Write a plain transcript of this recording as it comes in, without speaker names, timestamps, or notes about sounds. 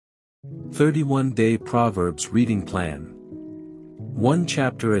31-Day Proverbs Reading Plan. 1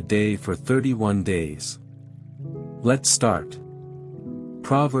 chapter a day for 31 days. Let's start.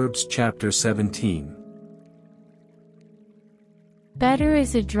 Proverbs chapter 17. Better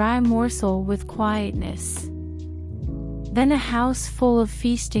is a dry morsel with quietness than a house full of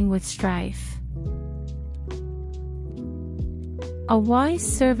feasting with strife. A wise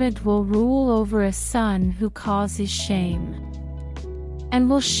servant will rule over a son who causes shame, and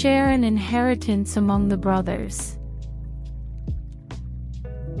will share an inheritance among the brothers.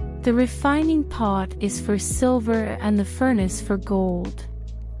 The refining pot is for silver and the furnace for gold,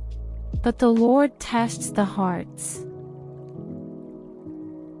 but the Lord tests the hearts.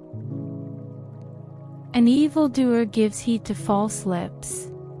 An evildoer gives heed to false lips.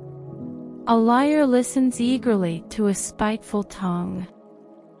 A liar listens eagerly to a spiteful tongue.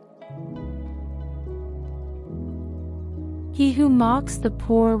 He who mocks the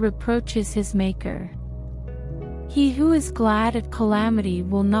poor reproaches his maker. He who is glad at calamity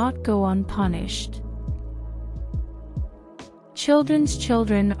will not go unpunished. Children's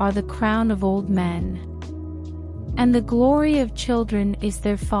children are the crown of old men, and the glory of children is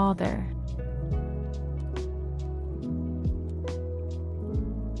their father.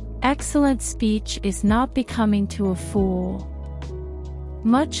 Excellent speech is not becoming to a fool,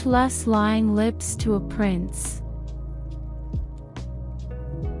 much less lying lips to a prince.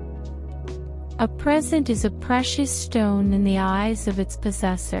 A present is a precious stone in the eyes of its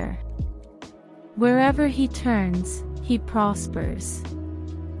possessor. Wherever he turns, he prospers.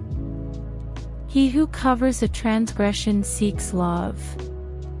 He who covers a transgression seeks love,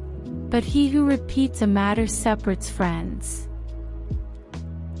 but he who repeats a matter separates friends.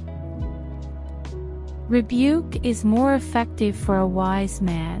 Rebuke is more effective for a wise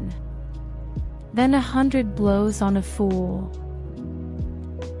man than 100 blows on a fool.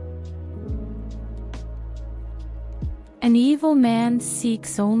 An evil man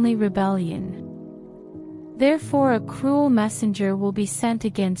seeks only rebellion. Therefore a cruel messenger will be sent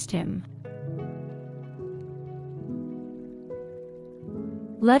against him.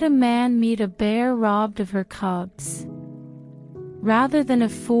 Let a man meet a bear robbed of her cubs, rather than a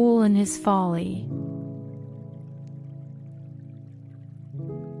fool in his folly.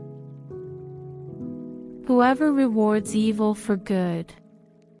 Whoever rewards evil for good,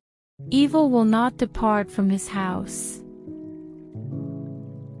 evil will not depart from his house.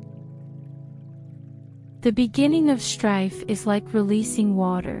 The beginning of strife is like releasing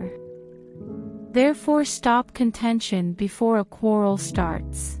water. Therefore stop contention before a quarrel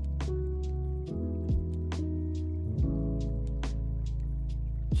starts.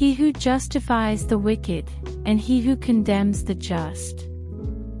 He who justifies the wicked, and he who condemns the just,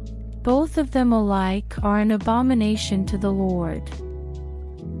 both of them alike are an abomination to the Lord.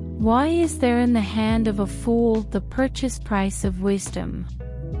 Why is there in the hand of a fool the purchase price of wisdom,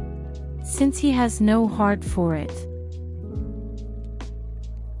 since he has no heart for it?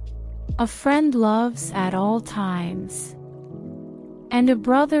 A friend loves at all times, and a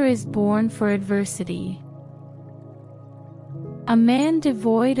brother is born for adversity. A man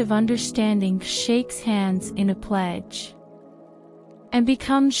devoid of understanding shakes hands in a pledge, and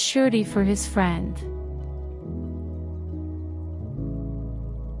becomes surety for his friend.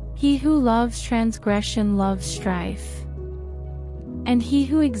 He who loves transgression loves strife, and he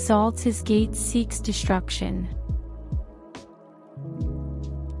who exalts his gate seeks destruction.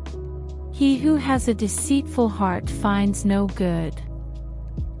 He who has a deceitful heart finds no good,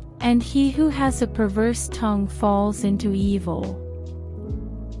 and he who has a perverse tongue falls into evil.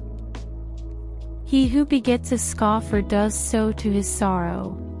 He who begets a scoffer does so to his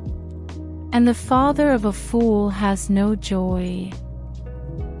sorrow, and the father of a fool has no joy.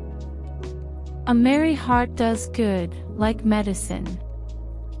 A merry heart does good, like medicine,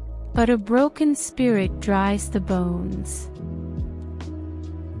 but a broken spirit dries the bones.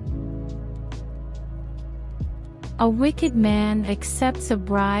 A wicked man accepts a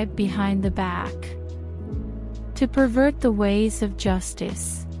bribe behind the back, to pervert the ways of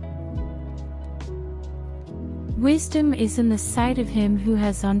justice. Wisdom is in the sight of him who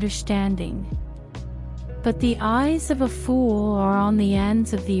has understanding, but the eyes of a fool are on the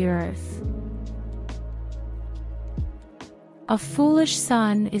ends of the earth. A foolish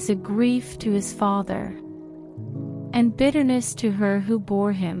son is a grief to his father, and bitterness to her who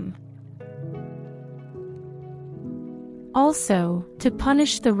bore him. Also, to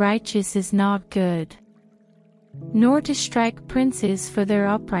punish the righteous is not good, nor to strike princes for their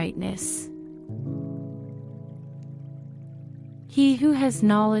uprightness. He who has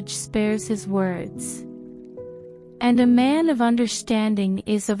knowledge spares his words, and a man of understanding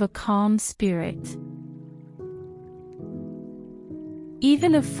is of a calm spirit.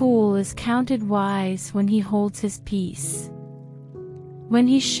 Even a fool is counted wise when he holds his peace. When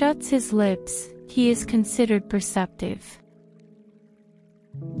he shuts his lips, he is considered perceptive.